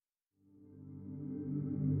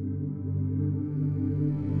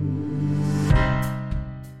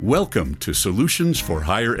Welcome to Solutions for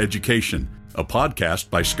Higher Education, a podcast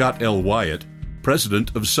by Scott L. Wyatt,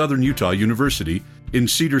 president of Southern Utah University in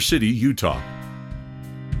Cedar City, Utah.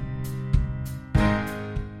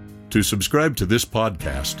 To subscribe to this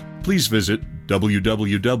podcast, please visit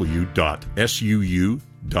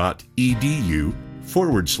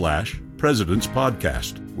www.suu.edu/President's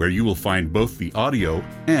Podcast, where you will find both the audio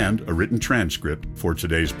and a written transcript for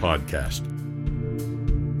today's podcast.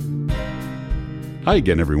 Hi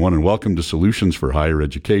again, everyone, and welcome to Solutions for Higher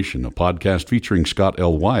Education, a podcast featuring Scott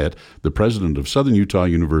L. Wyatt, the president of Southern Utah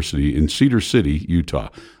University in Cedar City, Utah.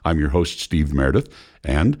 I'm your host, Steve Meredith,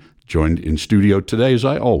 and joined in studio today, as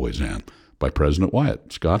I always am, by President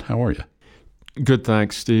Wyatt. Scott, how are you? Good,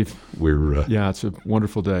 thanks, Steve. Yeah, it's a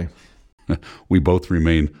wonderful day. We both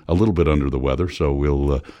remain a little bit under the weather, so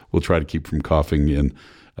we'll try to keep from coughing in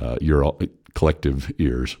your collective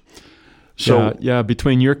ears. So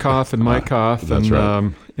between your cough and my cough, that's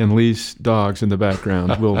right. And Lee's dogs in the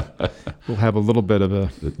background, we'll have a little bit of a.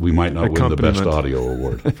 We might not win the best audio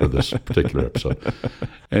award for this particular episode.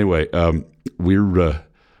 Anyway, we're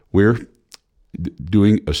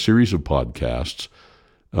doing a series of podcasts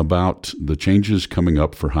about the changes coming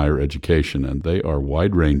up for higher education, and they are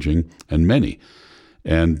wide-ranging and many.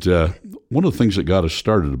 And one of the things that got us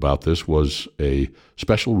started about this was a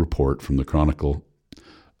special report from the Chronicle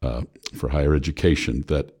for Higher Education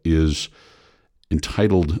that is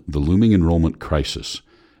entitled The Looming Enrollment Crisis.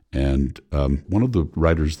 And one of the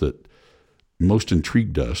writers that most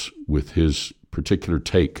intrigued us with his particular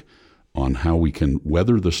take on how we can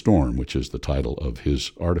weather the storm, which is the title of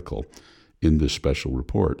his article in this special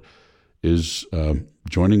report, is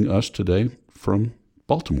joining us today from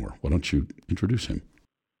Baltimore. Why don't you introduce him?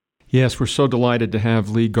 Yes, we're so delighted to have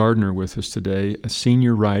Lee Gardner with us today, a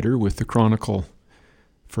senior writer with the Chronicle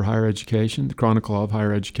for Higher Education, the Chronicle of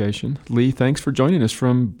Higher Education. Lee, thanks for joining us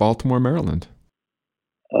from Baltimore, Maryland.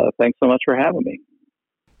 Thanks so much for having me.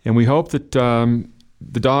 And we hope that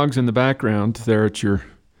the dogs in the background there at your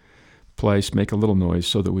place make a little noise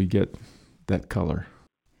so that we get that color.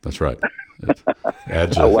 That's right. It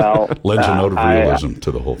adds lends a note of realism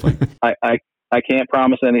to the whole thing. I can't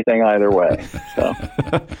promise anything either way.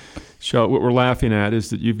 So what we're laughing at is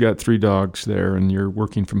that you've got 3 dogs there and you're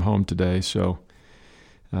working from home today, so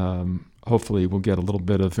hopefully we'll get a little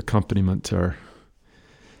bit of accompaniment to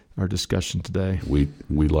our discussion today. We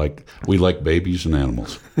like babies and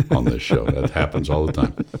animals on this show. That happens all the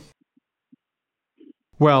time.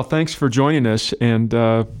 Well, thanks for joining us, and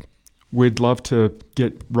we'd love to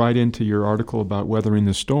get right into your article about weathering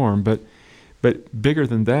the storm, but bigger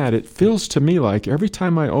than that, it feels to me like every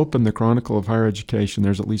time I open the Chronicle of Higher Education,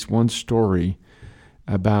 there's at least one story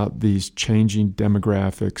about these changing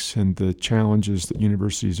demographics and the challenges that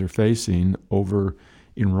universities are facing over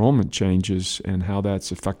enrollment changes and how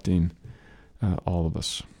that's affecting all of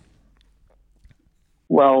us.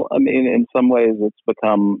 Well, I mean, in some ways it's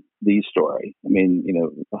become the story. I mean,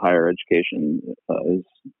 higher education is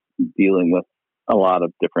dealing with a lot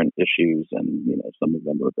of different issues, and, some of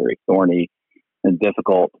them are very thorny and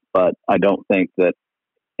difficult, but I don't think that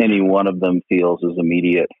any one of them feels as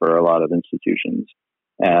immediate for a lot of institutions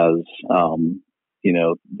as,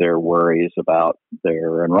 their worries about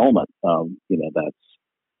their enrollment. That's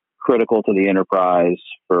critical to the enterprise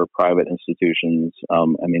for private institutions.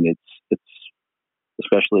 It's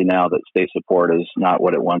especially now that state support is not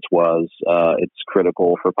what it once was. It's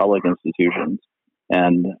critical for public institutions.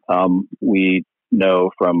 And we know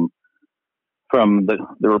from the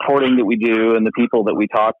reporting that we do and the people that we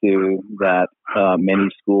talk to that many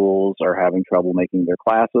schools are having trouble making their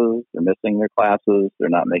classes. They're missing their classes. They're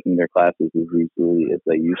not making their classes as easily as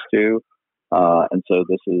they used to. And so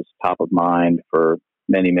this is top of mind for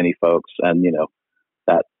many, many folks. And,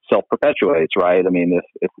 that self-perpetuates, right? I mean,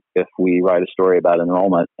 if we write a story about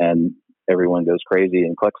enrollment and everyone goes crazy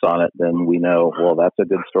and clicks on it, then we know, well, that's a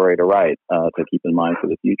good story to write, to keep in mind for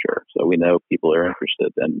the future. So we know people are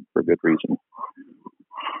interested, and for good reason.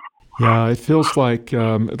 Yeah, it feels like,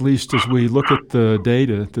 at least as we look at the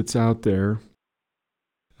data that's out there,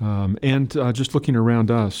 and just looking around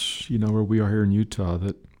us, where we are here in Utah,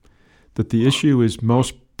 that the issue is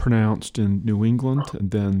most pronounced in New England and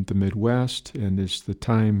then the Midwest, and as the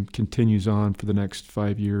time continues on for the next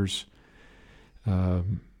 5 years,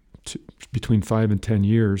 between 5 and 10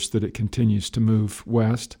 years, that it continues to move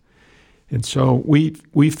west. And so we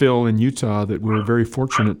feel in Utah that we're very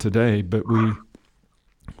fortunate today, but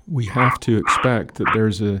we have to expect that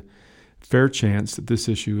there's a fair chance that this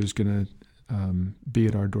issue is going to be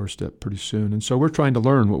at our doorstep pretty soon. And so we're trying to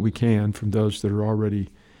learn what we can from those that are already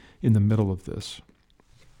in the middle of this.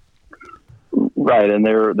 Right, and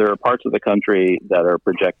there are parts of the country that are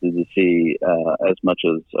projected to see as much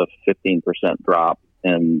as a 15% drop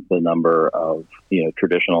in the number of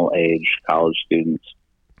traditional age college students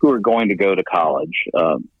who are going to go to college.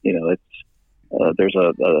 There's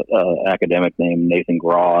a academic named Nathan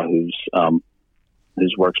Graw whose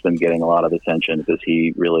work's been getting a lot of attention because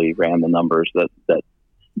he really ran the numbers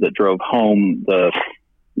that drove home the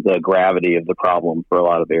gravity of the problem for a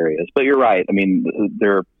lot of areas. But you're right. I mean,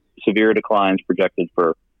 there are severe declines projected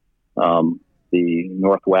for the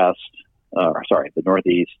Northeast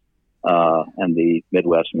and the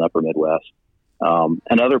Midwest and Upper Midwest,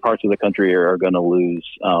 and other parts of the country are going to lose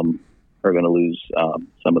some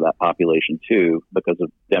of that population too because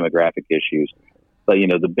of demographic issues. But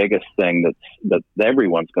the biggest thing that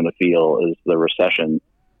everyone's going to feel is the recession,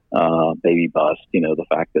 baby bust. The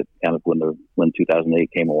fact that kind of when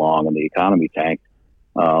 2008 came along and the economy tanked,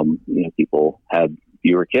 people had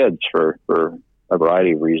fewer kids for a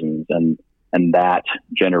variety of reasons, and that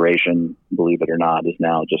generation, believe it or not, is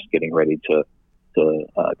now just getting ready to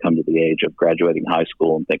come to the age of graduating high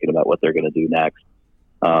school and thinking about what they're going to do next.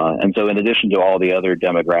 And so, in addition to all the other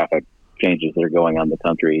demographic changes that are going on in the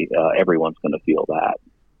country, everyone's going to feel that.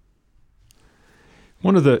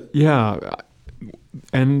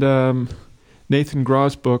 Nathan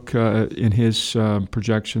Graw's book, in his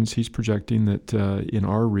projections, he's projecting that in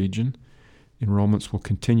our region, enrollments will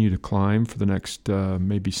continue to climb for the next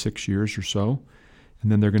maybe 6 years or so,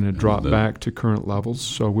 and then they're going to drop back to current levels.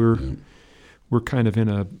 So we're kind of in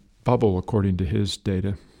a bubble according to his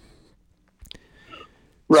data.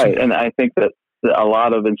 Right, and I think that a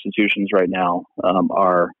lot of institutions right now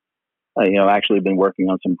are, actually been working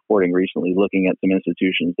on some reporting recently, looking at some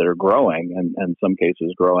institutions that are growing and some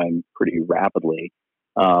cases growing pretty rapidly.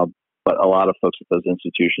 But a lot of folks at those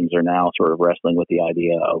institutions are now sort of wrestling with the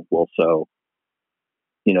idea of,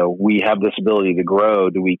 we have this ability to grow.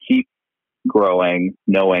 Do we keep growing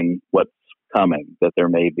knowing what's coming, that there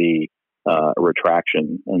may be a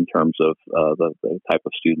retraction in terms of the type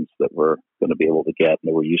of students that we're going to be able to get and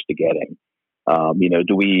that we're used to getting?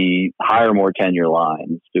 Do we hire more tenure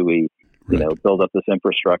lines? Do we, build up this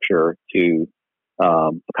infrastructure to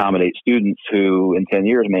accommodate students who in 10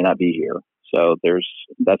 years may not be here? So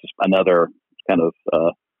that's another kind of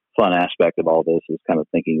fun aspect of all this, is kind of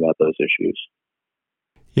thinking about those issues.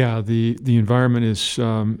 Yeah, the environment is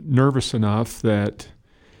nervous enough that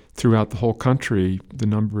throughout the whole country, the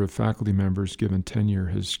number of faculty members given tenure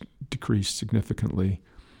has decreased significantly.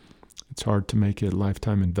 It's hard to make a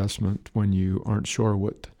lifetime investment when you aren't sure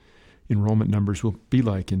what enrollment numbers will be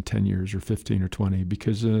like in 10 years or 15 or 20,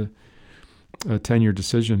 because a tenure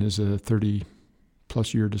decision is a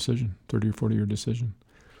 30-plus year decision, 30 or 40-year decision.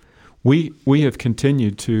 We have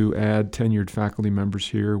continued to add tenured faculty members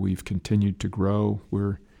here. We've continued to grow.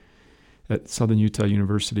 We're at Southern Utah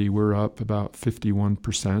University, we're up about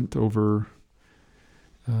 51% over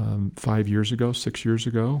 5 years ago, 6 years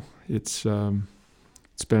ago. It's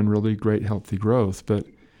been really great, healthy growth, but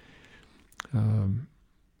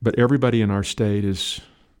everybody in our state is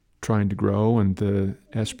trying to grow, and the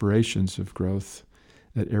aspirations of growth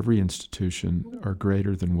at every institution are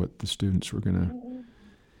greater than what the students were going to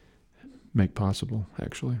make possible,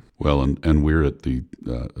 actually. Well, and we're at the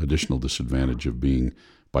additional disadvantage of being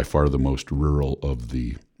by far the most rural of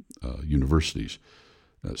the universities.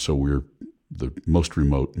 So we're the most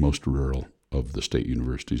remote, most rural of the state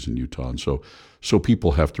universities in Utah. And so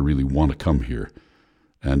people have to really want to come here.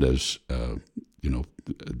 And as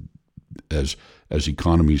as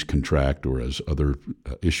economies contract or as other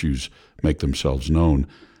issues make themselves known,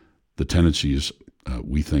 the tendency is,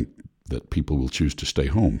 we think, that people will choose to stay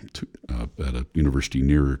home at a university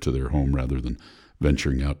nearer to their home rather than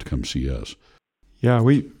venturing out to come see us. Yeah,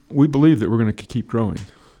 we believe that we're going to keep growing.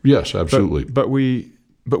 Yes, absolutely. But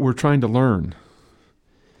we're trying to learn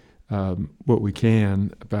what we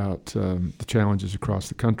can about the challenges across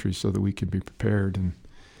the country so that we can be prepared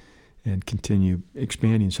and continue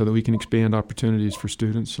expanding, so that we can expand opportunities for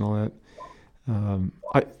students and all that.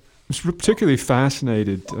 I was particularly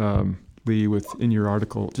fascinated, Lee, in your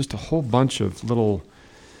article, just a whole bunch of little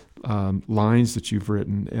lines that you've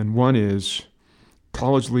written. And one is,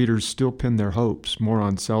 college leaders still pin their hopes more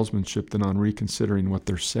on salesmanship than on reconsidering what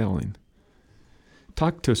they're selling.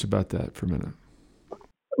 Talk to us about that for a minute.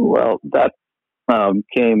 Well, that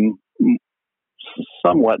came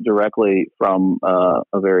somewhat directly from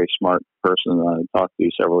a very smart person I talked to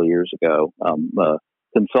several years ago, a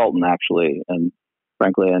consultant actually, and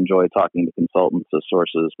frankly I enjoy talking to consultants as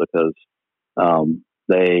sources because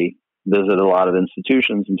they visit a lot of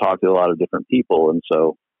institutions and talk to a lot of different people, and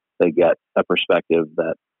so they get a perspective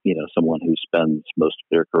that someone who spends most of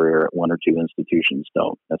their career at one or two institutions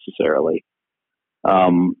don't necessarily.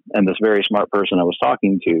 And this very smart person I was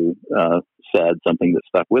talking to said something that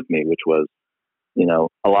stuck with me, which was,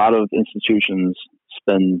 a lot of institutions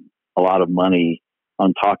spend a lot of money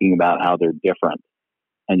on talking about how they're different,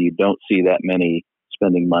 and you don't see that many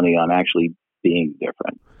spending money on actually being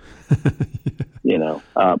different.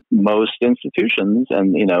 Most institutions,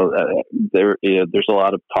 and there's a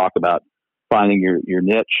lot of talk about finding your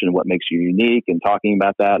niche and what makes you unique, and talking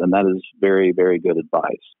about that, and that is very, very good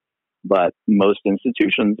advice. But most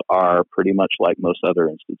institutions are pretty much like most other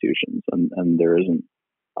institutions, and there isn't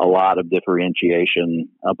a lot of differentiation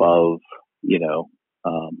above,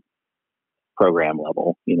 program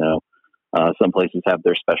level. Some places have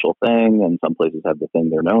their special thing, and some places have the thing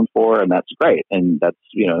they're known for, and that's great. And that's,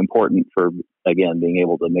 important for, again, being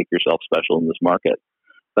able to make yourself special in this market.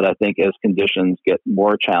 But I think as conditions get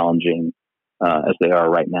more challenging, as they are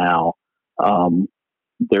right now,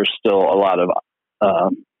 there's still a lot of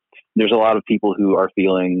people who are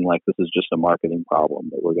feeling like this is just a marketing problem,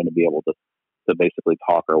 that we're going to be able to basically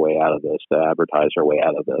talk our way out of this, to advertise our way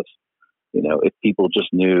out of this. If people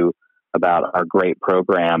just knew about our great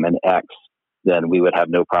program and X, then we would have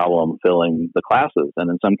no problem filling the classes. And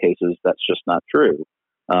in some cases, that's just not true.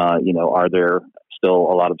 Are there still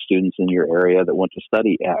a lot of students in your area that want to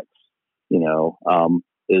study X?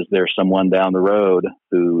 Is there someone down the road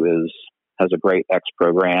who has a great X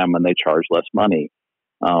program and they charge less money?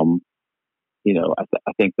 I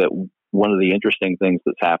think that one of the interesting things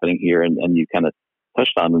that's happening here, and you kind of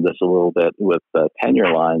touched on this a little bit with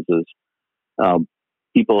tenure lines, is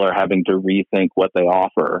people are having to rethink what they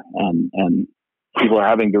offer, and people are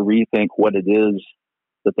having to rethink what it is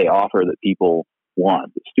that they offer that people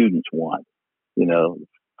want, that students want.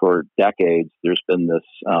 For decades, there's been this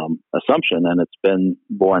assumption, and it's been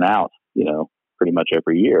borne out, pretty much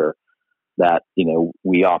every year, that,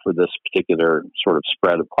 we offer this particular sort of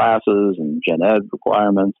spread of classes and gen ed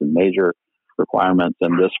requirements and major requirements,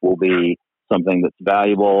 and this will be something that's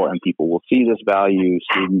valuable, and people will see this value,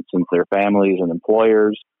 students and their families and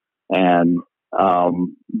employers, and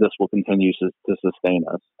this will continue to sustain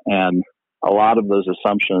us. And a lot of those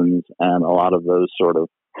assumptions and a lot of those sort of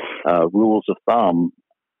rules of thumb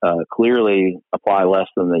clearly apply less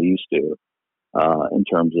than they used to in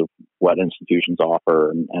terms of what institutions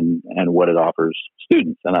offer and what it offers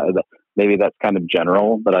students. And maybe that's kind of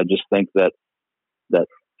general, but I just think that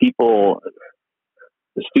people,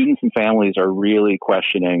 the students and families, are really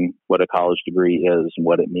questioning what a college degree is and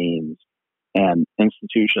what it means. And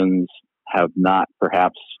institutions have not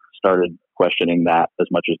perhaps started questioning that as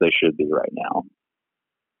much as they should be right now.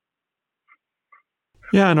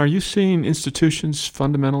 Yeah, and are you seeing institutions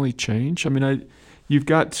fundamentally change? I mean, you've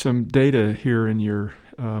got some data here in your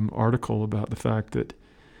article about the fact that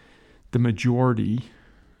the majority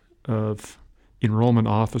of enrollment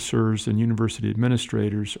officers and university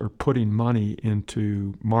administrators are putting money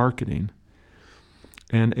into marketing,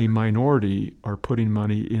 and a minority are putting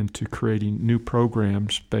money into creating new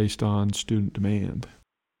programs based on student demand.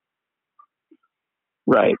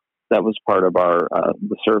 Right. That was part of our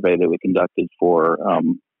the survey that we conducted for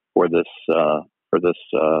this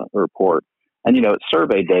report. And it's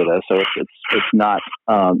survey data, so it's not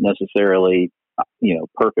necessarily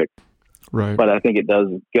perfect. Right. But I think it does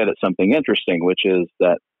get at something interesting, which is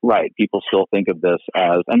that, right, people still think of this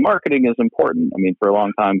as, and marketing is important. I mean, for a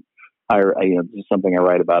long time, this is something I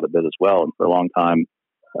write about a bit as well. And for a long time,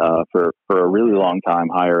 for a really long time,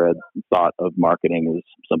 higher ed thought of marketing as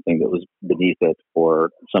something that was beneath it,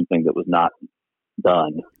 or something that was not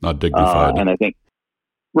done, not dignified. And I think,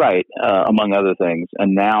 right, among other things.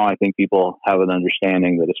 And now I think people have an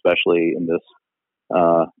understanding that, especially in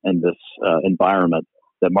this environment,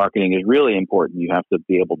 that marketing is really important. You have to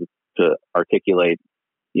be able to articulate,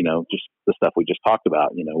 just the stuff we just talked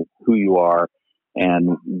about, who you are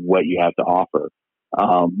and what you have to offer.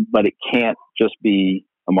 But it can't just be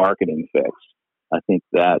a marketing fix. I think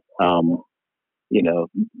that,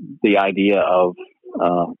 the idea of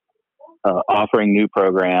offering new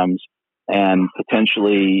programs and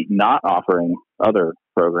potentially not offering other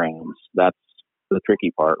programs, that's the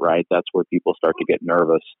tricky part, right? That's where people start to get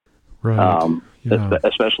nervous. Right.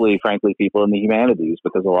 Especially, frankly, people in the humanities,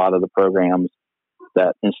 because a lot of the programs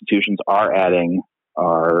that institutions are adding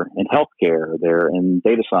are in healthcare, they're in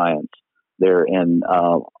data science, they're in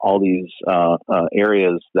all these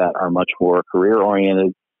areas that are much more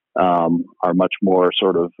career-oriented, are much more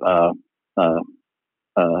sort of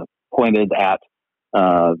pointed at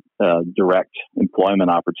direct employment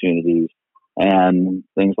opportunities, and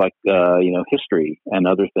things like history and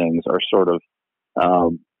other things are sort of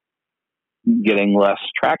getting less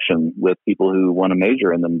traction with people who want to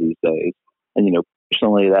major in them these days. And,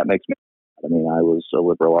 personally, that makes me, I mean, I was a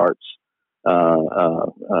liberal arts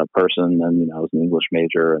person, and, I was an English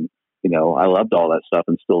major, and, I loved all that stuff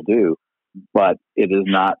and still do, but it is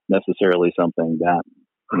not necessarily something that,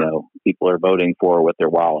 people are voting for with their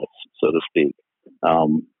wallets, so to speak.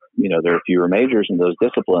 There are fewer majors in those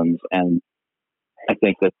disciplines, and I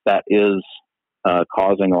think that is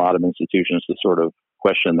causing a lot of institutions to sort of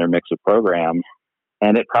question their mix of programs,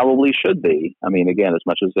 and it probably should be. I mean, again, as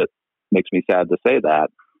much as it makes me sad to say that,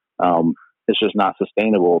 it's just not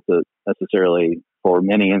sustainable to necessarily for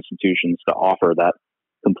many institutions to offer that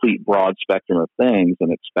complete broad spectrum of things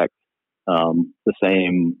and expect the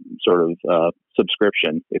same sort of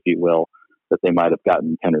subscription, if you will, that they might have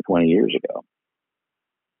gotten 10 or 20 years ago.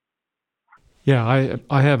 Yeah,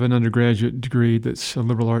 I have an undergraduate degree that's a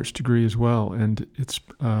liberal arts degree as well, and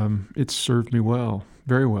it's served me well,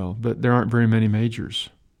 very well. But there aren't very many majors,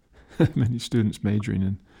 many students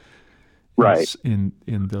majoring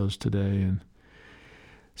in those today. And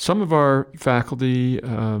some of our faculty,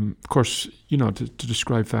 of course, to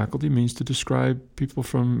describe faculty means to describe people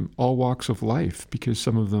from all walks of life, because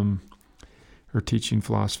some of them are teaching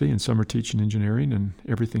philosophy and some are teaching engineering and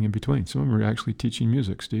everything in between. Some of them are actually teaching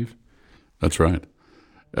music, Steve. That's right.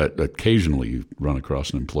 Occasionally, you run across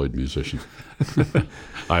an employed musician.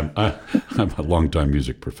 I'm a longtime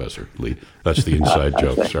music professor, Lee. That's the inside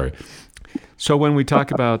joke. Sorry. So when we talk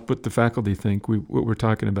about what the faculty think, what we're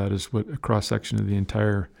talking about is what a cross section of the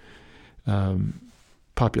entire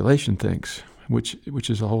population thinks, which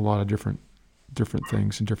is a whole lot of different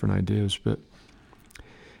things and different ideas. But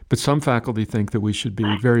some faculty think that we should be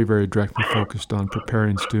very, very directly focused on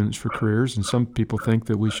preparing students for careers, and some people think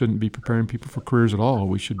that we shouldn't be preparing people for careers at all.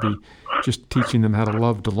 We should be just teaching them how to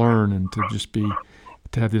love to learn and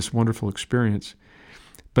to have this wonderful experience.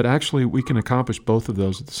 But actually, we can accomplish both of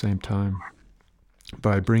those at the same time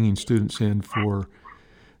by bringing students in for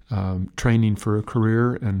training for a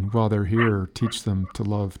career, and while they're here, teach them to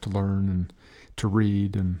love to learn and to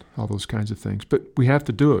read and all those kinds of things. But we have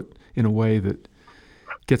to do it in a way that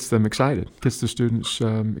gets them excited, gets the students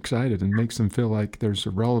excited, and makes them feel like there's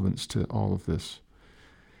a relevance to all of this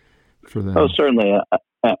for them. Oh, certainly.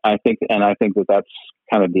 I think that that's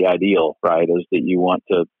kind of the ideal, right? Is that you want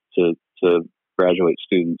to graduate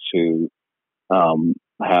students who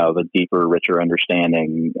have a deeper, richer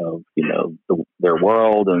understanding of their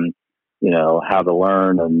world and how to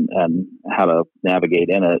learn and how to navigate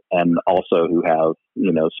in it, and also who have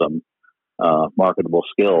some marketable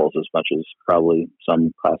skills, as much as probably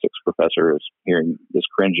some classics professor is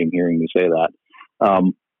cringing hearing me say that.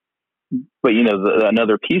 But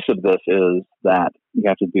another piece of this is that you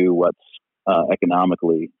have to do what's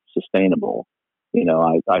economically sustainable.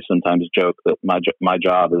 I sometimes joke that my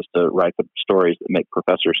job is to write the stories that make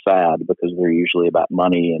professors sad, because they're usually about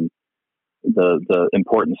money and the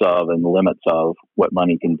importance of and the limits of what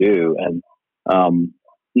money can do. And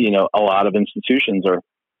a lot of institutions are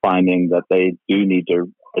finding that they do need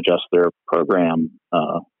to adjust their program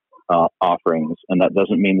offerings, and that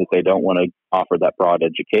doesn't mean that they don't want to offer that broad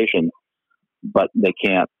education, but they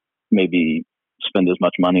can't maybe spend as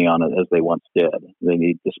much money on it as they once did. They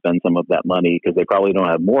need to spend some of that money, because they probably don't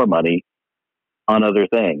have more money, on other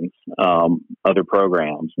things, other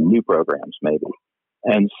programs, new programs maybe.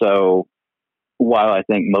 And so while I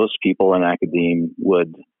think most people in academia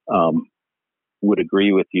would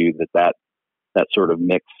agree with you that sort of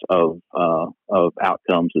mix of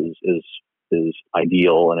outcomes is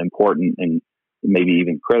ideal and important and maybe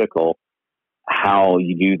even critical, how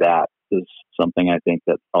you do that is something I think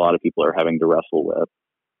that a lot of people are having to wrestle with,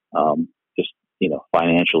 just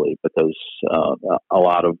financially, because a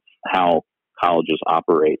lot of how colleges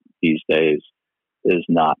operate these days is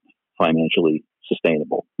not financially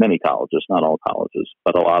sustainable. Many colleges, not all colleges,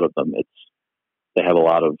 but a lot of them, they have a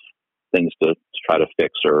lot of things to try to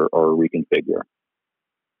fix or reconfigure.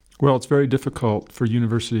 Well, it's very difficult for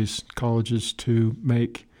universities, colleges to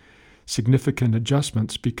make significant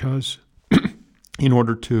adjustments, because in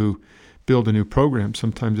order to build a new program,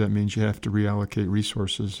 sometimes that means you have to reallocate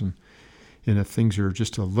resources, and if things are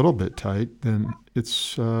just a little bit tight, then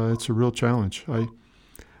it's a real challenge.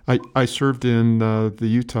 I served in the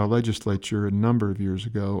Utah legislature a number of years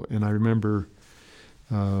ago, and I remember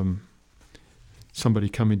somebody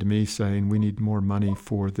coming to me saying, "We need more money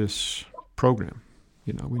for this program.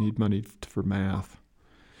 We need money for math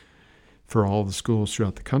for all the schools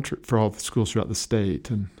throughout the country, for all the schools throughout the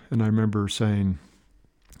state." And I remember saying,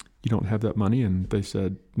 "You don't have that money?" And they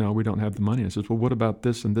said, "No, we don't have the money." I said, "Well, what about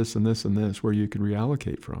this and this and this and this, where you can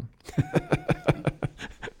reallocate from?"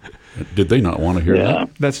 Did they not want to hear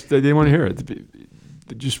that? They want to hear it.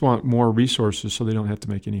 They just want more resources so they don't have to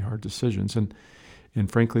make any hard decisions. And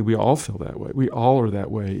frankly, we all feel that way. We all are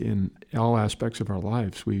that way in all aspects of our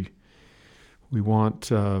lives. We want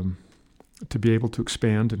to be able to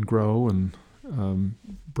expand and grow and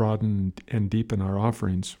broaden and deepen our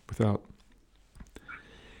offerings without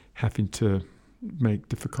having to make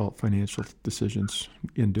difficult financial decisions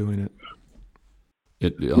in doing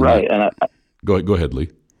it. Right. And go ahead, Lee.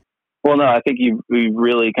 Well, no, I think you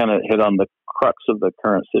really kind of hit on the crux of the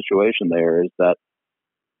current situation there, is that,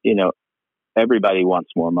 everybody wants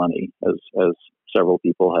more money, as several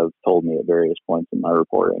people have told me at various points in my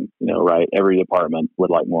reporting. Right? Every department would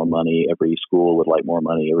like more money. Every school would like more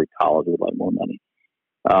money. Every college would like more money.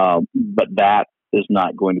 But that is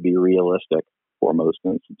not going to be realistic for most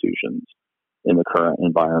institutions in the current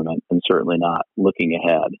environment, and certainly not looking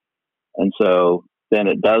ahead. And so then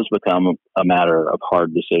it does become a matter of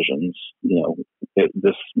hard decisions.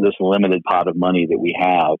 This limited pot of money that we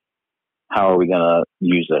have, how are we going to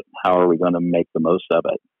use it? How are we going to make the most of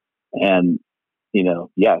it? And,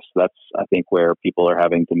 yes, that's, I think, where people are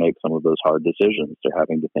having to make some of those hard decisions. They're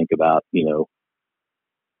having to think about, if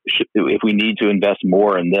we need to invest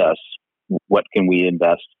more in this, what can we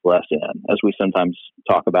invest less in? As we sometimes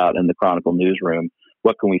talk about in the Chronicle newsroom,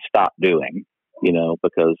 what can we stop doing?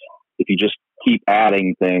 Because if you just keep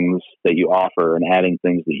adding things that you offer and adding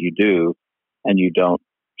things that you do, and you don't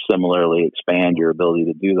similarly expand your ability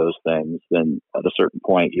to do those things, then at a certain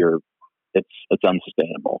point it's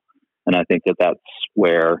unsustainable. And I think that's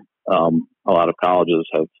where a lot of colleges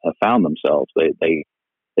have found themselves. They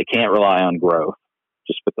can't rely on growth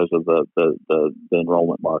just because of the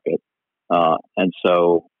enrollment market. And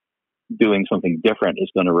so doing something different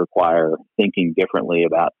is going to require thinking differently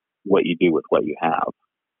about what you do with what you have,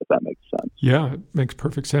 if that makes sense. Yeah, it makes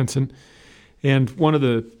perfect sense. And one of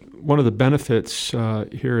the benefits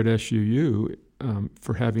here at SUU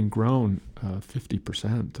for having grown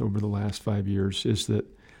 50% over the last 5 years is that,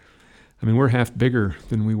 we're half bigger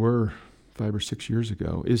than we were 5 or 6 years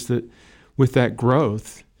ago, is that with that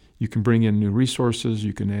growth, you can bring in new resources,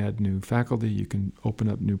 you can add new faculty, you can open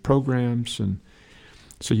up new programs, and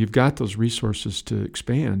so you've got those resources to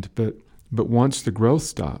expand. But once the growth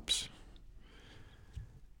stops,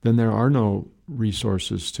 then there are no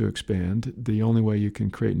resources to expand. The only way you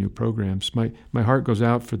can create new programs. My heart goes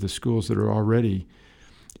out for the schools that are already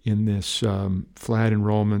in this flat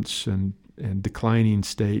enrollments and declining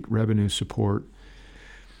state revenue support,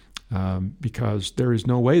 because there is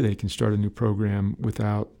no way they can start a new program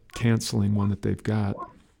without canceling one that they've got.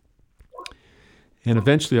 And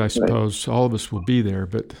eventually, I suppose, all of us will be there,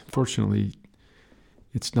 but fortunately,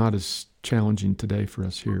 it's not as challenging today for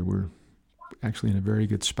us here. We're actually in a very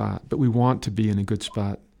good spot, but we want to be in a good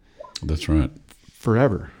spot. That's right.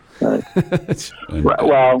 Forever. Right.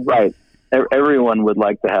 Well, right. Everyone would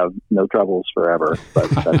like to have no troubles forever, but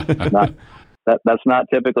that's not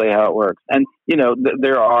typically how it works. And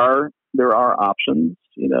there are options.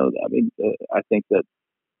 I think that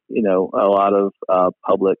a lot of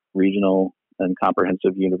public, regional, and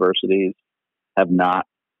comprehensive universities have not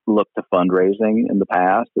looked to fundraising in the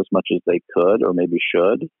past as much as they could or maybe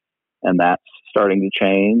should. And that's starting to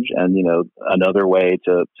change. And, another way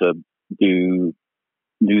to do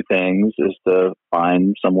new things is to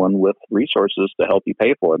find someone with resources to help you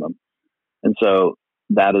pay for them. And so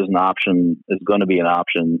that is going to be an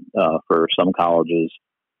option for some colleges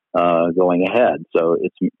going ahead. So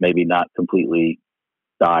it's maybe not completely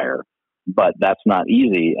dire, but that's not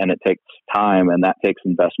easy, and it takes time, and that takes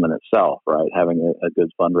investment itself, right? Having a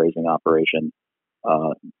good fundraising operation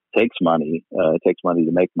takes money. It takes money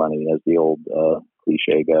to make money, as the old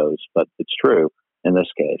cliche goes, but it's true in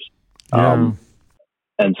this case. Yeah.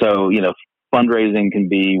 And so, fundraising can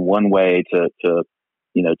be one way to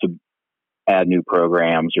add new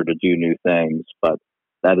programs or to do new things, but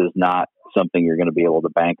that is not something you're going to be able to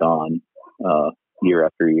bank on year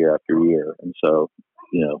after year after year. And so,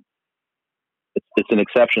 it's an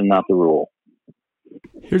exception, not the rule.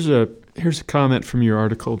 Here's a comment from your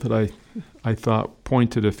article that I thought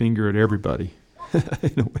pointed a finger at everybody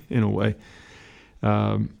in a way.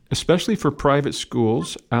 Especially for private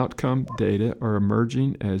schools, outcome data are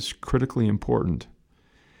emerging as critically important.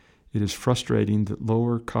 It is frustrating that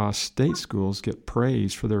lower-cost state schools get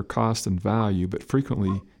praised for their cost and value, but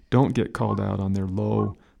frequently don't get called out on their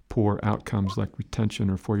low, poor outcomes like retention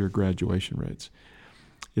or four-year graduation rates.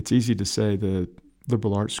 It's easy to say the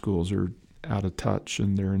liberal arts schools are out of touch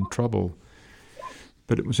and they're in trouble,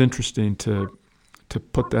 but it was interesting to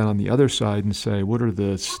put that on the other side and say, what are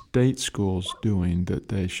the state schools doing that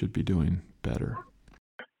they should be doing better?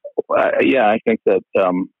 I think that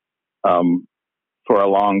for a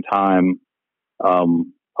long time,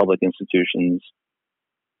 public institutions,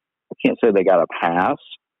 I can't say they got a pass,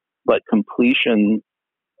 but completion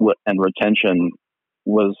and retention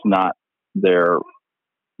was not their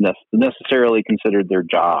necessarily considered their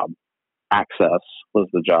job. Access was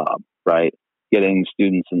the job, right? Getting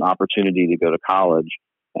students an opportunity to go to college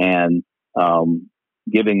and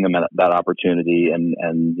giving them that opportunity and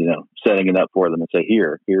setting it up for them and say,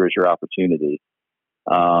 here is your opportunity.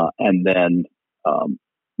 And then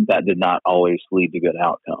that did not always lead to good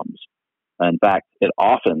outcomes. In fact, it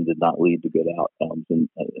often did not lead to good outcomes. And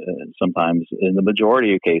sometimes in the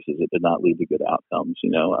majority of cases, it did not lead to good outcomes.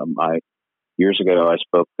 Years ago, I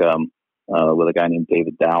spoke with a guy named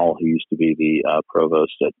David Dowell, who used to be the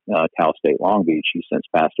provost at Cal State Long Beach. He's since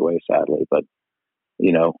passed away, sadly. But,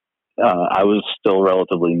 I was still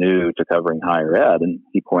relatively new to covering higher ed, and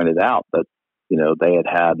he pointed out that, they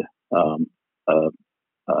had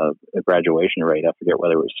a graduation rate. I forget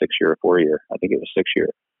whether it was 6-year or 4-year. I think it was 6-year,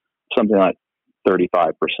 something like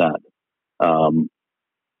 35%.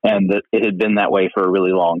 And that it had been that way for a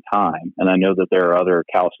really long time. And I know that there are other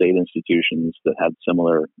Cal State institutions that had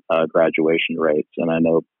similar graduation rates. And I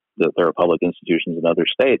know that there are public institutions in other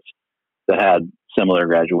states that had similar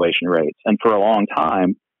graduation rates. And for a long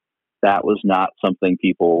time, that was not something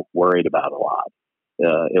people worried about a lot.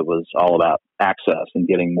 It was all about access and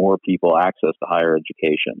getting more people access to higher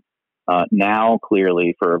education. Now,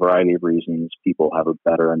 clearly, for a variety of reasons, people have a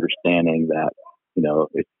better understanding that,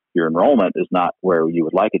 if your enrollment is not where you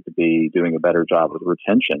would like it to be, doing a better job with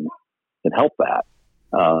retention can help that.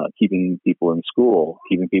 Keeping people in school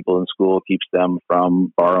keeps them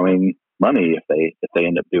from borrowing money if they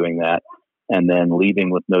end up doing that, and then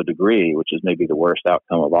leaving with no degree, which is maybe the worst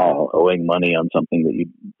outcome of all, owing money on something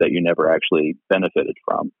that you never actually benefited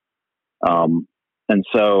from. And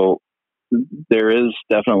so there is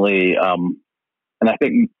definitely, and I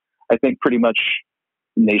think pretty much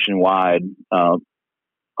nationwide,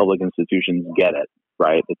 public institutions get it,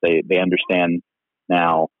 right? That they understand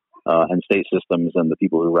now, and state systems and the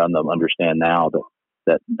people who run them understand now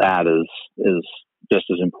that is just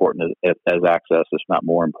as important as access, if not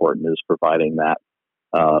more important, is providing that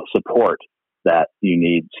support that you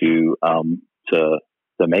need to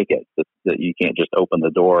make it. That you can't just open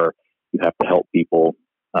the door; you have to help people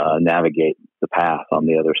navigate the path on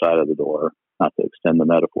the other side of the door. Not to extend the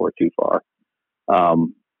metaphor too far,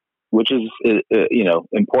 which is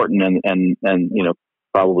important and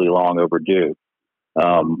probably long overdue.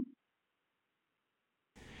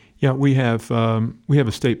 Yeah, we have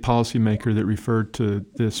a state policymaker that referred to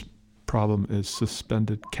this problem as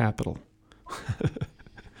suspended capital,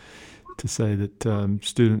 to say that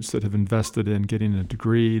students that have invested in getting a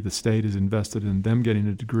degree, the state is invested in them getting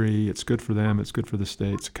a degree. It's good for them. It's good for the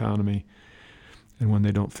state's economy. And when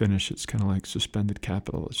they don't finish, it's kind of like suspended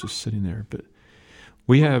capital. It's just sitting there. But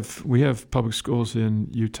we have public schools in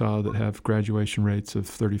Utah that have graduation rates of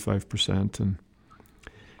 35%,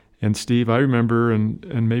 and Steve, I remember,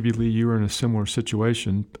 and maybe Lee, you were in a similar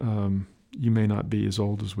situation. You may not be as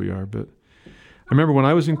old as we are, but I remember when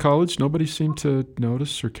I was in college, nobody seemed to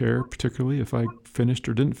notice or care particularly if I finished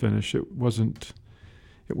or didn't finish. It wasn't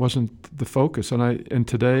the focus. And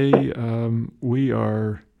today we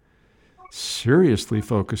are seriously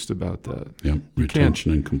focused about that. Yeah,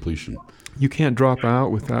 retention and completion. You can't drop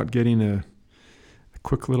out without getting a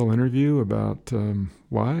quick little interview about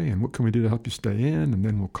why and what can we do to help you stay in, and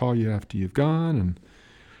then we'll call you after you've gone,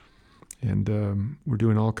 and we're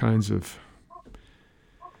doing all kinds of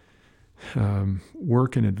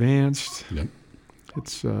work in advance. Yep.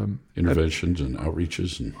 It's interventions and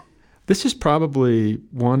outreaches, and this is probably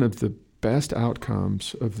one of the best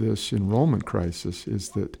outcomes of this enrollment crisis is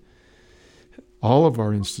that all of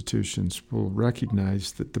our institutions will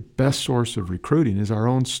recognize that the best source of recruiting is our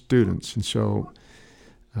own students, and so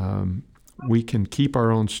we can keep our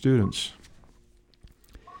own students.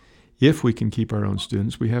 If we can keep our own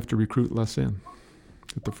students, we have to recruit less in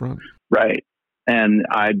at the front. Right. And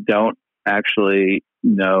I don't actually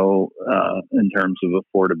know in terms of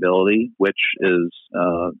affordability which is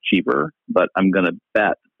cheaper, but I'm going to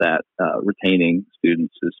bet that retaining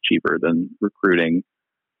students is cheaper than recruiting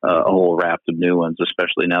a whole raft of new ones,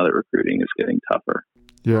 especially now that recruiting is getting tougher.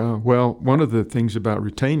 Yeah. Well, one of the things about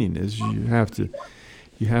retaining is you have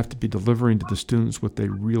to be delivering to the students what they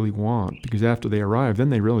really want, because after they arrive, then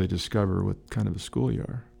they really discover what kind of a school you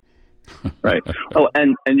are. Right. Oh,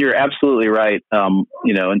 and you're absolutely right.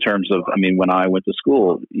 In terms of, when I went to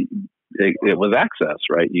school, it was access,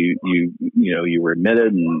 right? You were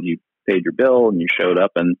admitted and you paid your bill and you showed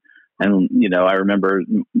up, and And, I remember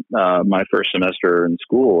my first semester in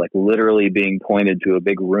school, like literally being pointed to a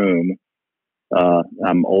big room.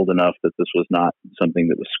 I'm old enough that this was not something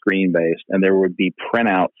that was screen based, and there would be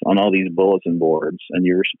printouts on all these bulletin boards, and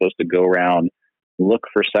you were supposed to go around, look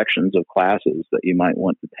for sections of classes that you might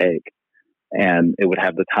want to take. And it would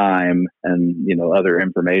have the time and, other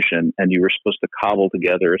information, and you were supposed to cobble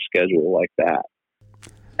together a schedule like that.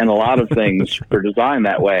 And a lot of things were designed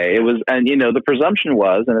that way. It was, and the presumption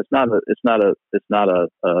was, and it's not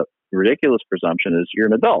a ridiculous presumption, is you're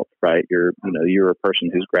an adult, right? You're a person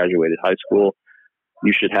who's graduated high school.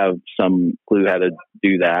 You should have some clue how to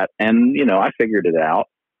do that. And, I figured it out.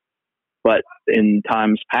 But in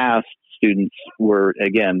times past, students were,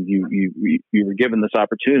 again, you were given this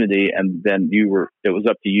opportunity, and then it was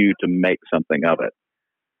up to you to make something of it.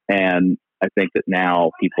 And I think that now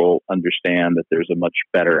people understand that there's a much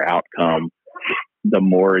better outcome the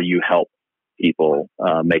more you help people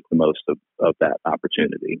make the most of that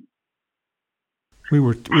opportunity. We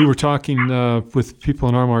were talking with people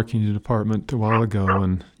in our marketing department a while ago,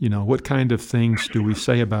 and what kind of things do we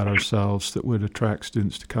say about ourselves that would attract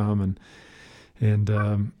students to come, and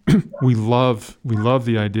we love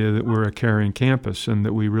the idea that we're a caring campus and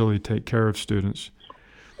that we really take care of students.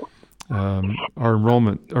 Our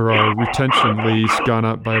enrollment or our retention leads gone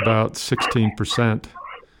up by about 16%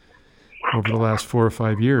 over the last 4 or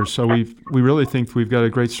 5 years. So we really think we've got a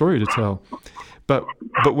great story to tell. But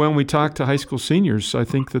when we talk to high school seniors, I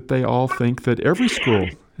think that they all think that every school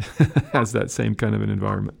has that same kind of an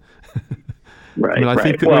environment. Right. I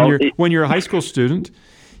think that when you're a high school student,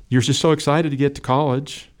 you're just so excited to get to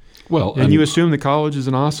college. Well, and you assume the college is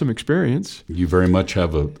an awesome experience. You very much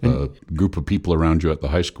have a group of people around you at the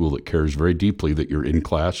high school that cares very deeply that you're in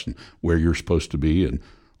class and where you're supposed to be and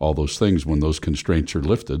all those things. When those constraints are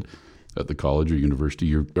lifted at the college or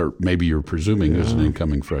university, or maybe you're presuming as an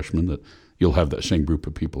incoming freshman that you'll have that same group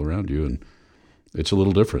of people around you, and it's a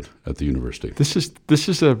little different at the university. This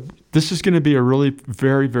is going to be a really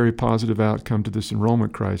very, very positive outcome to this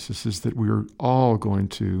enrollment crisis, is that we're all going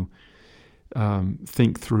to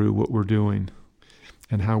think through what we're doing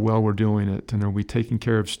and how well we're doing it, and are we taking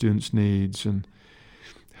care of students' needs, and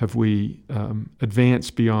have we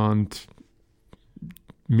advanced beyond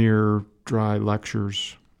mere dry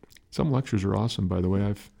lectures. Some lectures are awesome, by the way.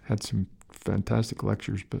 I've had some fantastic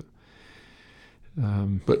lectures, but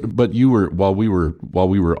you were while we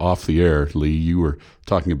were off the air, Lee, you were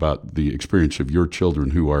talking about the experience of your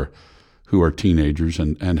children who are teenagers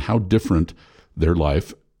and how different their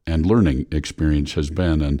life and learning experience has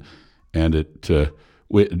been, and it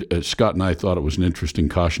Scott and I thought it was an interesting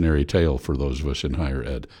cautionary tale for those of us in higher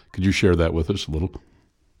ed. Could you share that with us a little?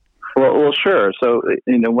 Well, sure. So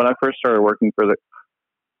when I first started working for the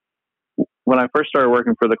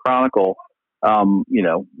Chronicle,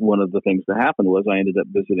 one of the things that happened was I ended up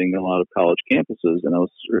visiting a lot of college campuses, and I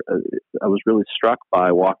was really struck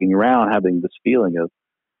by walking around having this feeling of,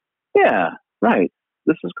 yeah, right,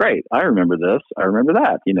 this is great. I remember this. I remember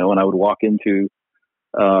that. And I would walk into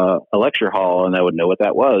a lecture hall, and I would know what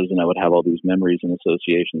that was, and I would have all these memories and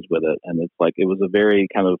associations with it. And it's like it was a very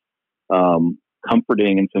kind of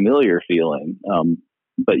comforting and familiar feeling.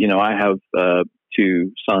 But I have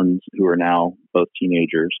two sons who are now both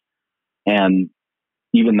teenagers. And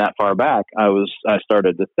even that far back, I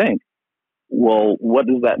started to think, well, what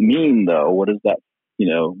does that mean, though? What does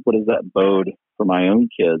that bode for my own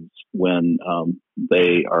kids when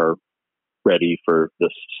they are ready for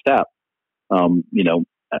this step?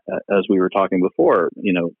 As we were talking before,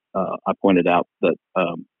 I pointed out that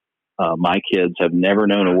my kids have never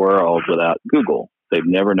known a world without Google. They've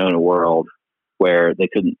never known a world where they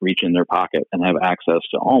couldn't reach in their pocket and have access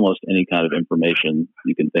to almost any kind of information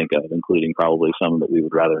you can think of, including probably some that we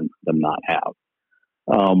would rather them not have.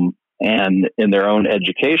 And in their own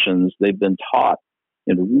educations, they've been taught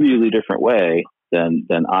in a really different way than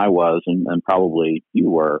I was, and probably you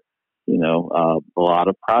were. A lot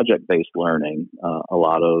of project-based learning, a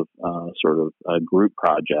lot of group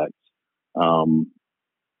projects,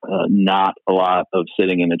 not a lot of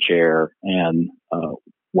sitting in a chair and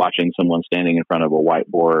watching someone standing in front of a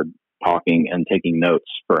whiteboard talking and taking notes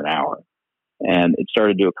for an hour. And it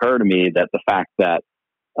started to occur to me that the fact that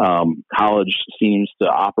college seems to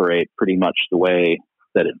operate pretty much the way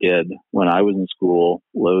that it did when I was in school,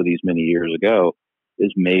 these many years ago,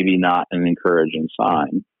 is maybe not an encouraging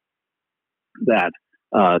sign. That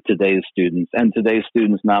today's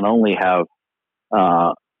students not only have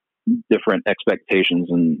different expectations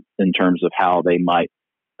in terms of how they might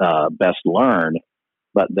best learn,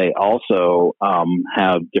 but they also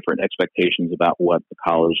have different expectations about what the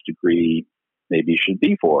college degree maybe should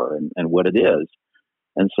be for and what it is.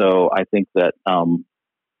 And so I think that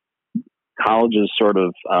colleges sort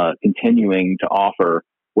of continuing to offer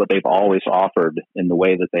what they've always offered in the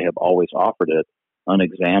way that they have always offered it,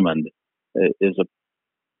 unexamined, is a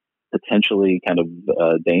potentially kind of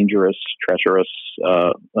dangerous, treacherous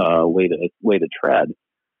way to tread.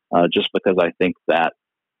 Just because I think that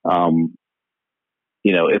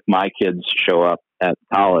if my kids show up at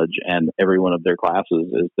college and every one of their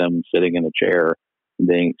classes is them sitting in a chair and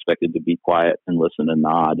being expected to be quiet and listen and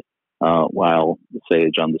nod while the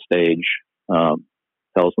sage on the stage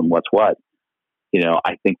tells them what's what,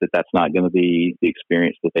 I think that that's not going to be the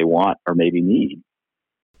experience that they want or maybe need.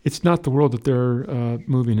 It's not the world that they're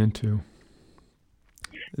moving into.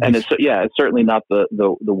 And it's certainly not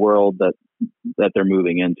the world that they're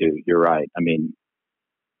moving into. You're right. I mean,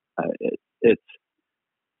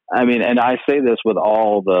 and I say this with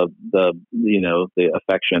all the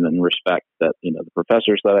affection and respect that, the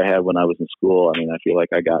professors that I had when I was in school. I mean, I feel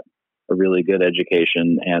like I got a really good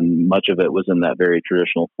education, and much of it was in that very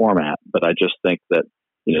traditional format. But I just think that,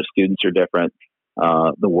 students are different.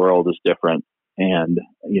 The world is different. And,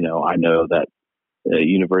 I know that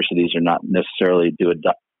universities are not necessarily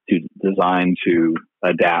designed to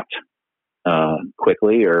adapt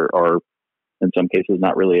quickly or in some cases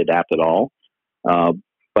not really adapt at all.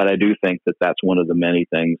 But I do think that that's one of the many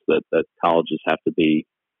things that colleges have to be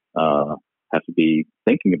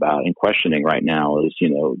thinking about and questioning right now is,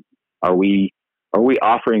 are we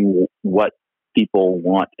offering what people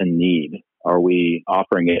want and need? Are we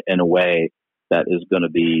offering it in a way that is going to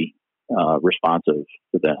be responsive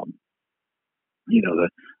to them?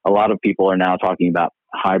 A lot of people are now talking about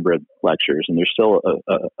hybrid lectures, and there's still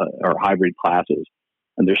or hybrid classes,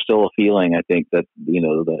 and there's still a feeling, I think, that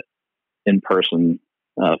the in-person,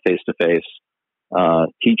 face-to-face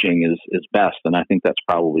teaching is best, and I think that's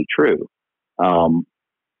probably true. But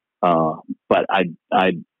I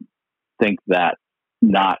think that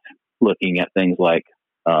not looking at things like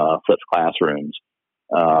flipped classrooms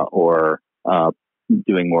or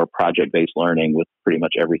doing more project-based learning with pretty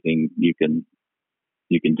much everything you can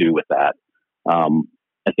do with that.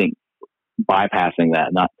 I think bypassing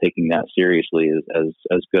that, not taking that seriously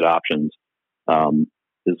as good options,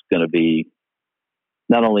 is going to be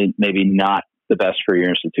not only maybe not the best for your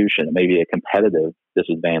institution, it may be a competitive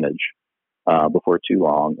disadvantage before too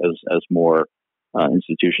long as more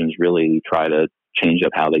institutions really try to change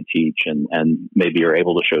up how they teach and maybe are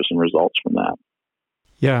able to show some results from that.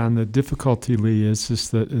 Yeah, and the difficulty, Lee, is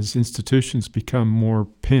that as institutions become more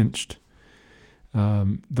pinched,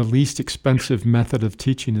 the least expensive method of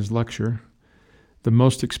teaching is lecture. The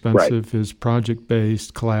most expensive is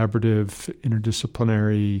project-based, collaborative,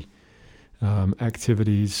 interdisciplinary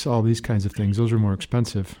activities, all these kinds of things. Those are more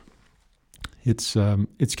expensive. It's going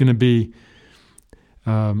to be,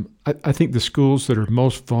 I think the schools that are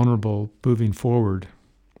most vulnerable moving forward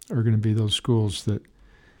are going to be those schools that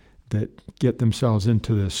get themselves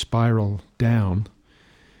into the spiral down,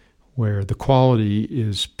 where the quality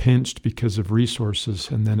is pinched because of resources,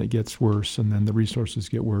 and then it gets worse, and then the resources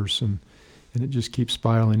get worse, and it just keeps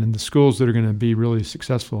spiraling. And the schools that are going to be really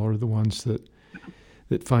successful are the ones that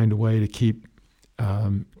find a way to keep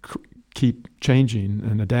changing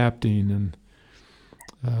and adapting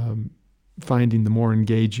and finding the more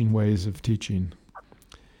engaging ways of teaching.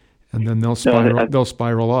 And then they'll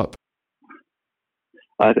spiral up.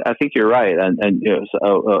 I think you're right, and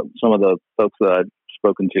some of the folks that I've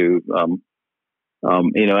spoken to,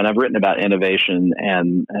 and I've written about innovation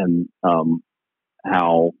and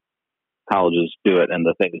how colleges do it and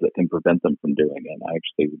the things that can prevent them from doing it. I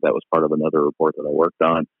actually that was part of another report that I worked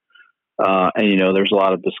on, and there's a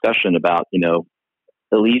lot of discussion about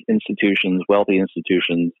elite institutions, wealthy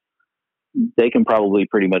institutions. They can probably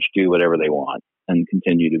pretty much do whatever they want and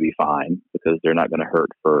continue to be fine because they're not going to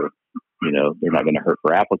hurt for. They're not going to hurt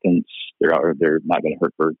for applicants. They're not going to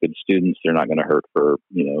hurt for good students. They're not going to hurt for,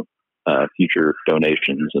 future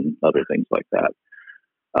donations and other things like that.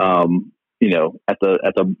 At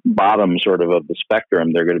the bottom sort of the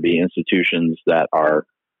spectrum, there are going to be institutions that are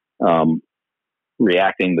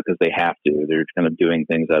reacting because they have to. They're kind of doing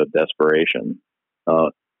things out of desperation.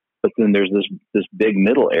 But then there's this big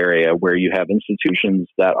middle area where you have institutions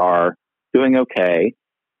that are doing okay.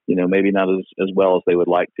 Maybe not as well as they would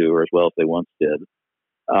like to or as well as they once did.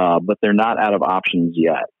 But they're not out of options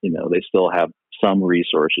yet. They still have some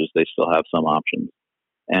resources. They still have some options.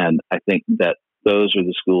 And I think that those are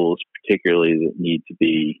the schools particularly that need to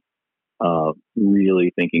be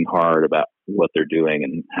really thinking hard about what they're doing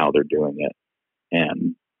and how they're doing it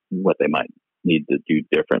and what they might need to do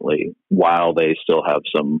differently while they still have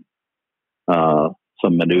some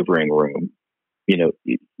maneuvering room,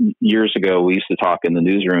 years ago we used to talk in the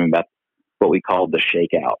newsroom about what we called the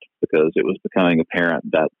shakeout, because it was becoming apparent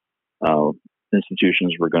that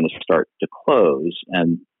institutions were going to start to close,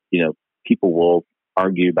 and people will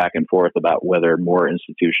argue back and forth about whether more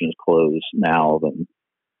institutions close now than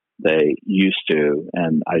they used to.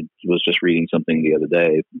 And I was just reading something the other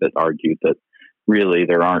day that argued that really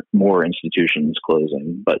there aren't more institutions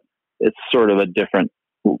closing, but it's sort of a different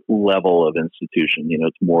level of institution.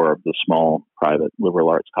 It's more of the small private liberal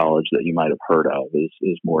arts college that you might have heard of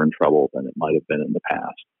is more in trouble than it might have been in the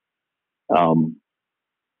past.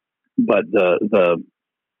 But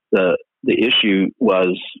the issue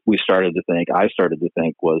was, I started to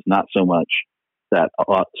think was not so much that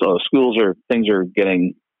so things are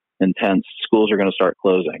getting intense. Schools are going to start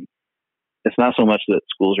closing. It's not so much that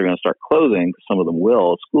schools are going to start closing, some of them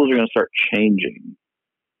will. Schools are going to start changing.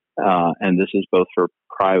 And this is both for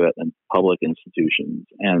private and public institutions.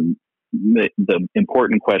 And the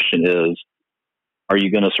important question is, are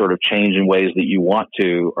you going to sort of change in ways that you want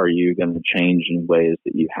to? Or are you going to change in ways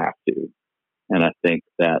that you have to? And I think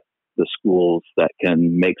that the schools that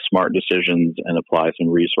can make smart decisions and apply some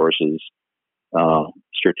resources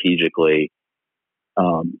strategically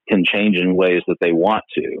can change in ways that they want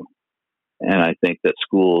to. And I think that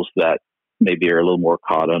schools that maybe are a little more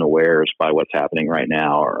caught unawares by what's happening right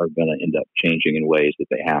now are going to end up changing in ways that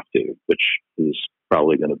they have to, which is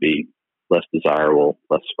probably going to be less desirable,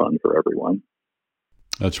 less fun for everyone.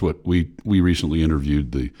 That's what we recently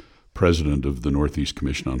interviewed the president of the Northeast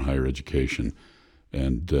Commission on Higher Education,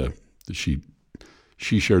 and she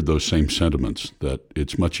shared those same sentiments, that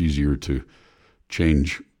it's much easier to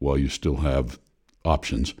change while you still have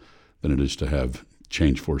options than it is to have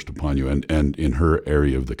change forced upon you. And in her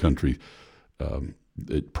area of the country,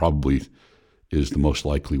 it probably is the most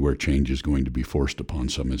likely where change is going to be forced upon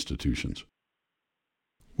some institutions.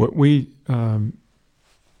 What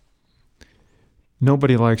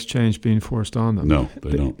nobody likes change being forced on them. No,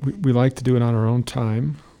 they don't. We like to do it on our own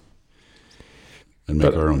time. And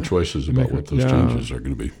make our own choices about what those changes are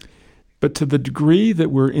going to be. But to the degree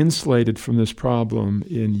that we're insulated from this problem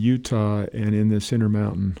in Utah and in this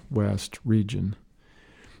Intermountain West region,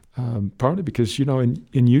 partly because,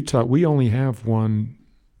 in Utah, we only have one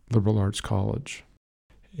liberal arts college.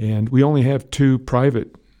 And we only have two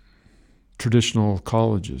private traditional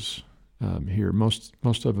colleges here. Most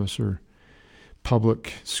of us are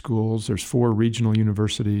public schools. There's 4 regional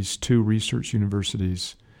universities, 2 research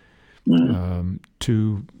universities,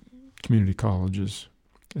 2 community colleges,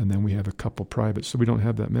 and then we have a couple private. So we don't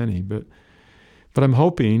have that many. But I'm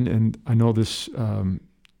hoping, and I know this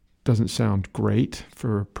doesn't sound great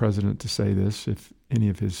for a president to say this if any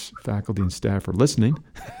of his faculty and staff are listening.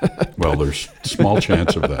 Well, there's small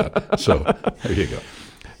chance of that. So there you go.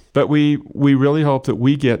 But we really hope that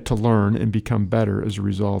we get to learn and become better as a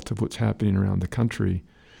result of what's happening around the country.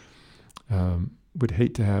 Would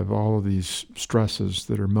hate to have all of these stresses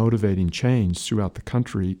that are motivating change throughout the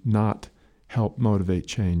country not help motivate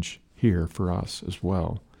change here for us as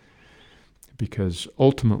well. Because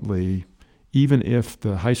ultimately, even if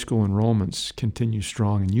the high school enrollments continue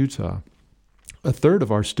strong in Utah, a third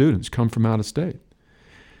of our students come from out of state.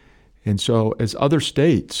 And so as other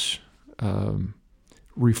states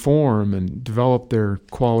reform and develop their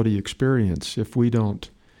quality experience, if we don't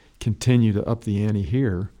continue to up the ante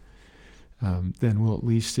here, then we'll at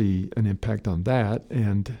least see an impact on that.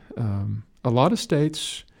 And a lot of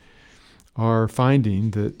states are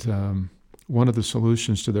finding that one of the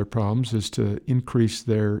solutions to their problems is to increase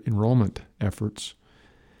their enrollment efforts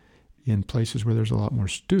in places where there's a lot more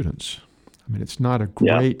students. I mean, it's not a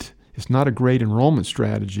great enrollment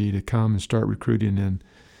strategy to come and start recruiting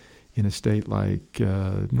in a state like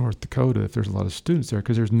North Dakota if there's a lot of students there,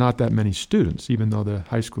 because there's not that many students, even though the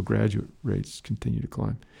high school graduate rates continue to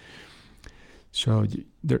climb. So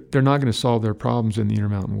they're not going to solve their problems in the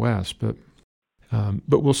Intermountain West, but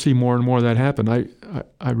we'll see more and more of that happen.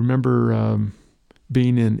 I remember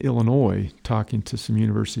being in Illinois talking to some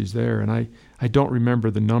universities there, and I don't remember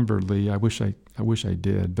the number, Lee. I wish I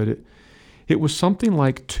did, but it was something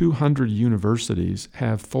like 200 universities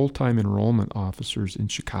have full-time enrollment officers in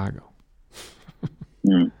Chicago.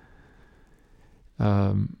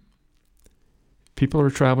 People are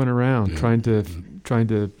traveling around trying to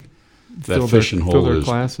fill their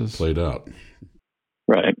classes. Played out.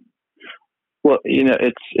 Right. Well,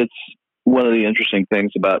 it's one of the interesting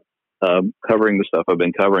things about covering the stuff I've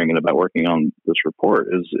been covering and about working on this report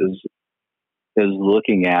is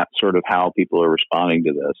looking at sort of how people are responding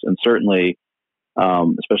to this, and certainly,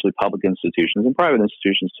 especially public institutions and private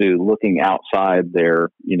institutions too, looking outside their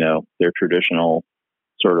traditional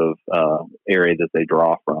sort of area that they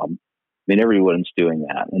draw from. mean, everyone's doing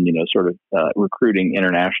that, and sort of recruiting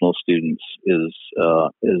international students is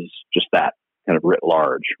just that kind of writ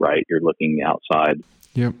large, right? You're looking outside,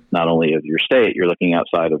 yep, not only of your state, you're looking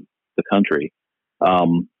outside of the country. But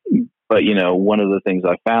one of the things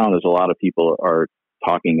I found is a lot of people are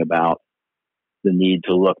talking about the need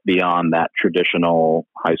to look beyond that traditional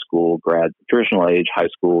age high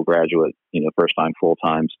school graduate, first time full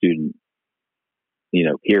time student,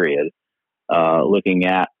 period. Looking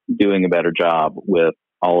at doing a better job with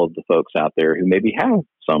all of the folks out there who maybe have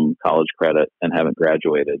some college credit and haven't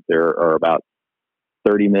graduated. There are about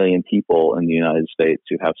 30 million people in the United States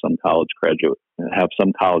who have some college credit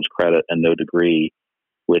and no degree,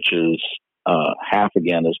 which is half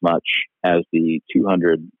again as much as the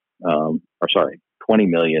 20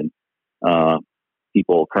 million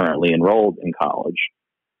people currently enrolled in college.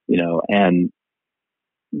 And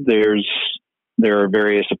there are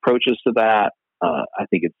various approaches to that. I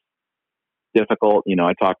think it's difficult.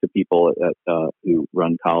 I talk to people who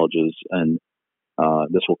run colleges, and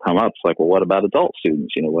this will come up. It's like, well, what about adult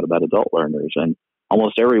students? What about adult learners? And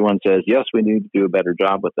almost everyone says, yes, we need to do a better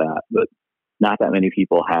job with that. But not that many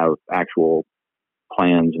people have actual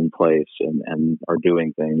plans in place and are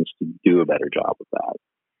doing things to do a better job with that.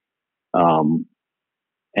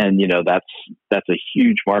 And that's a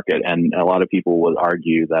huge market. And a lot of people would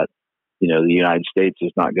argue that, the United States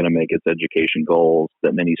is not going to make its education goals,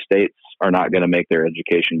 that many states are not going to make their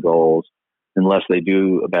education goals unless they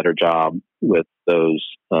do a better job with those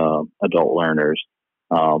adult learners.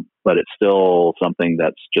 But it's still something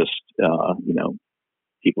that's just,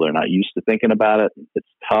 people are not used to thinking about it. It's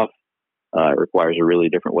tough. It requires a really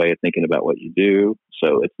different way of thinking about what you do.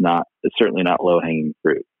 So it's certainly not low-hanging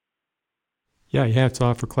fruit. Yeah, you have to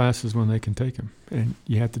offer classes when they can take them, and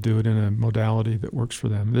you have to do it in a modality that works for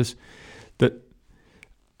them.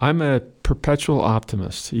 I'm a perpetual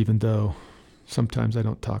optimist, even though sometimes I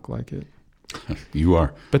don't talk like it. You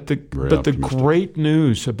are. But the great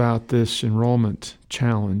news about this enrollment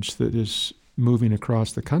challenge that is moving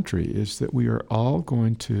across the country is that we are all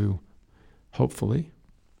going to, hopefully,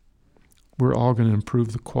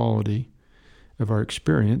 improve the quality of our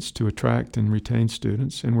experience to attract and retain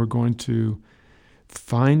students, and we're going to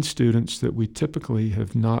find students that we typically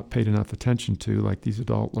have not paid enough attention to, like these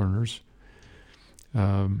adult learners,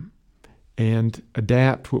 and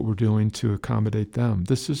adapt what we're doing to accommodate them.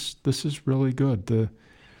 This is really good.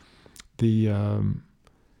 The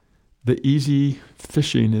easy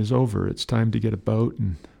fishing is over. It's time to get a boat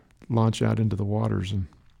and launch out into the waters and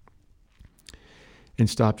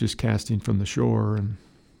stop just casting from the shore and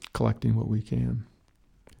collecting what we can.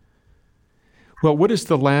 Well, what is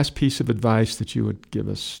the last piece of advice that you would give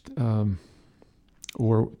us,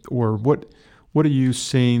 or what are you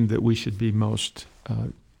seeing that we should be most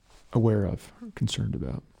aware of or concerned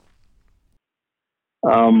about?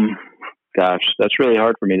 Gosh, that's really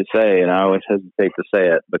hard for me to say, and I always hesitate to say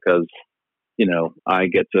it because, I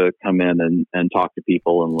get to come in and talk to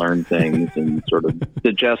people and learn things and sort of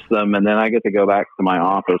digest them, and then I get to go back to my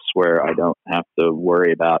office where I don't have to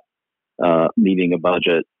worry about meeting a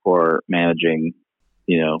budget or managing,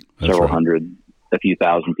 several hundred, a few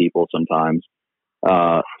thousand people sometimes.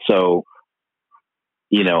 So,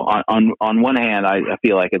 on one hand, I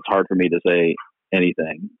feel like it's hard for me to say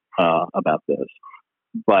anything about this,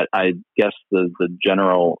 but I guess the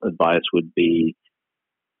general advice would be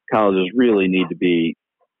colleges really need to be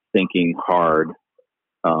thinking hard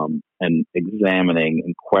and examining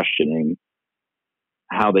and questioning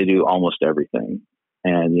how they do almost everything.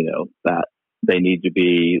 And, that they need to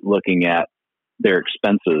be looking at their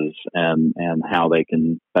expenses and how they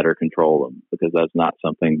can better control them, because that's not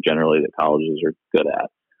something generally that colleges are good at.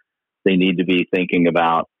 They need to be thinking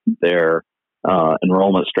about their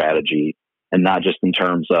enrollment strategy, and not just in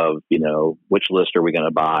terms of, which list are we going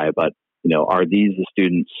to buy, but, are these the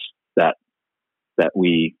students that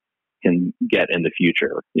we can get in the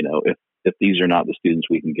future? If these are not the students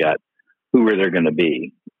we can get, who are they going to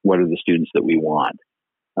be? What are the students that we want?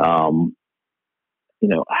 How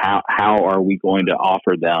are we going to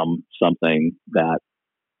offer them something that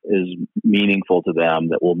is meaningful to them,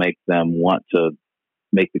 that will make them want to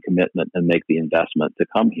make the commitment and make the investment to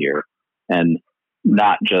come here, and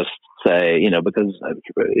not just say, because,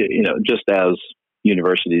 just as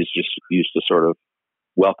universities just used to sort of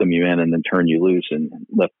welcome you in and then turn you loose and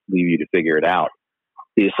leave you to figure it out.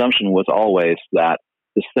 The assumption was always that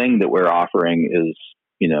this thing that we're offering is,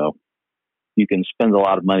 you can spend a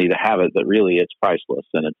lot of money to have it, but really it's priceless,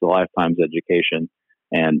 and it's a lifetime's education,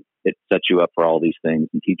 and it sets you up for all these things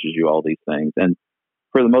and teaches you all these things. And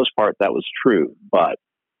for the most part, that was true. But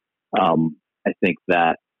I think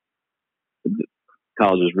that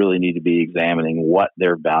colleges really need to be examining what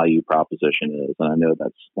their value proposition is. And I know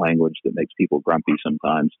that's language that makes people grumpy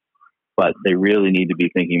sometimes, but they really need to be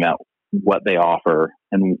thinking about what they offer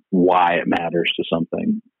and why it matters to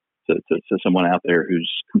something, to someone out there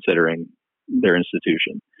who's considering their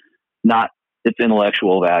institution. Not its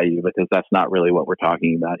intellectual value, because that's not really what we're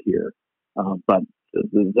talking about here, but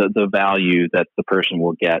the value that the person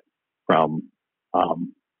will get from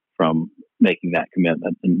making that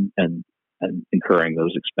commitment and incurring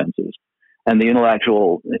those expenses. And the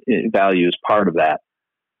intellectual value is part of that,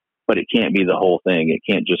 but it can't be the whole thing. It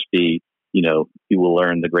can't just be, you will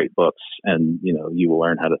learn the great books and, you will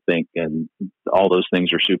learn how to think, and all those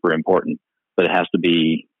things are super important, but it has to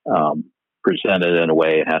be presented in a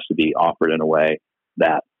way, it has to be offered in a way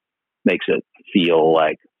that makes it feel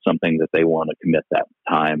like something that they want to commit that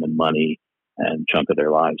time and money and chunk of their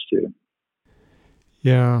lives to.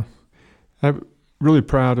 Yeah. I'm really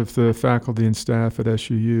proud of the faculty and staff at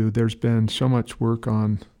SUU. There's been so much work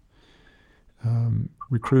on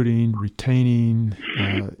recruiting, retaining,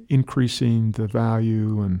 increasing the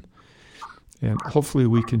value, and hopefully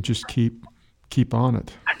we can just keep on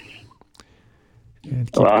it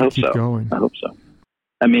and keep going. I hope so.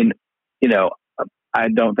 I mean, I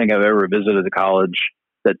don't think I've ever visited a college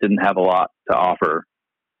that didn't have a lot to offer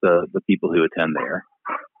the people who attend there.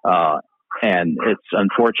 And it's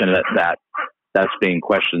unfortunate that that's being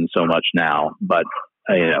questioned so much now, but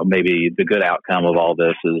maybe the good outcome of all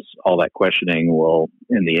this is all that questioning will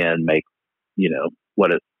in the end make,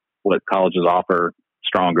 what colleges offer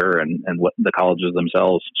stronger and what the colleges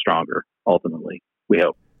themselves stronger, ultimately, we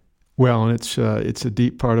hope. Well, and it's a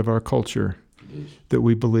deep part of our culture that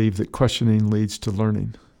we believe that questioning leads to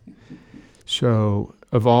learning. So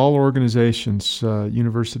of all organizations,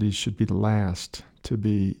 universities should be the last to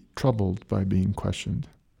be troubled by being questioned.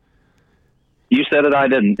 You said it, I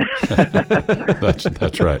didn't.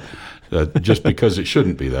 That's right. Just because it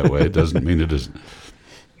shouldn't be that way, it doesn't mean it isn't.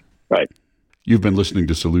 Right. You've been listening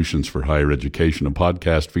to Solutions for Higher Education, a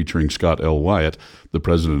podcast featuring Scott L. Wyatt, the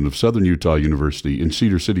president of Southern Utah University in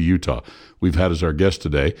Cedar City, Utah. We've had as our guest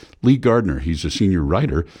today Lee Gardner. He's a senior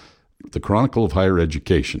writer at the Chronicle of Higher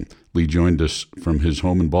Education. Lee joined us from his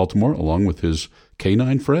home in Baltimore along with his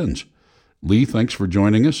canine friends. Lee, thanks for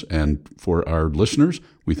joining us. And for our listeners,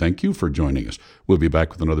 we thank you for joining us. We'll be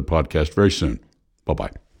back with another podcast very soon. Bye-bye.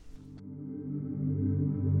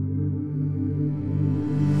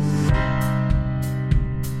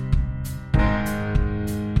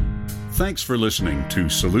 Thanks for listening to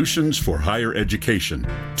Solutions for Higher Education.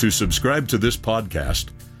 To subscribe to this podcast,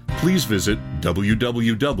 please visit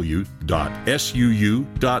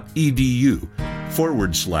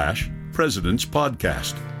www.suu.edu/President's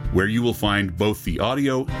Podcast, where you will find both the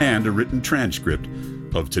audio and a written transcript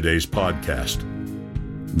of today's podcast.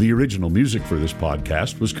 The original music for this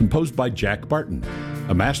podcast was composed by Jack Barton,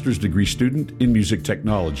 a master's degree student in music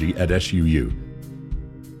technology at SUU.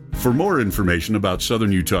 For more information about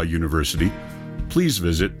Southern Utah University, please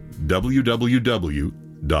visit www.suu.edu.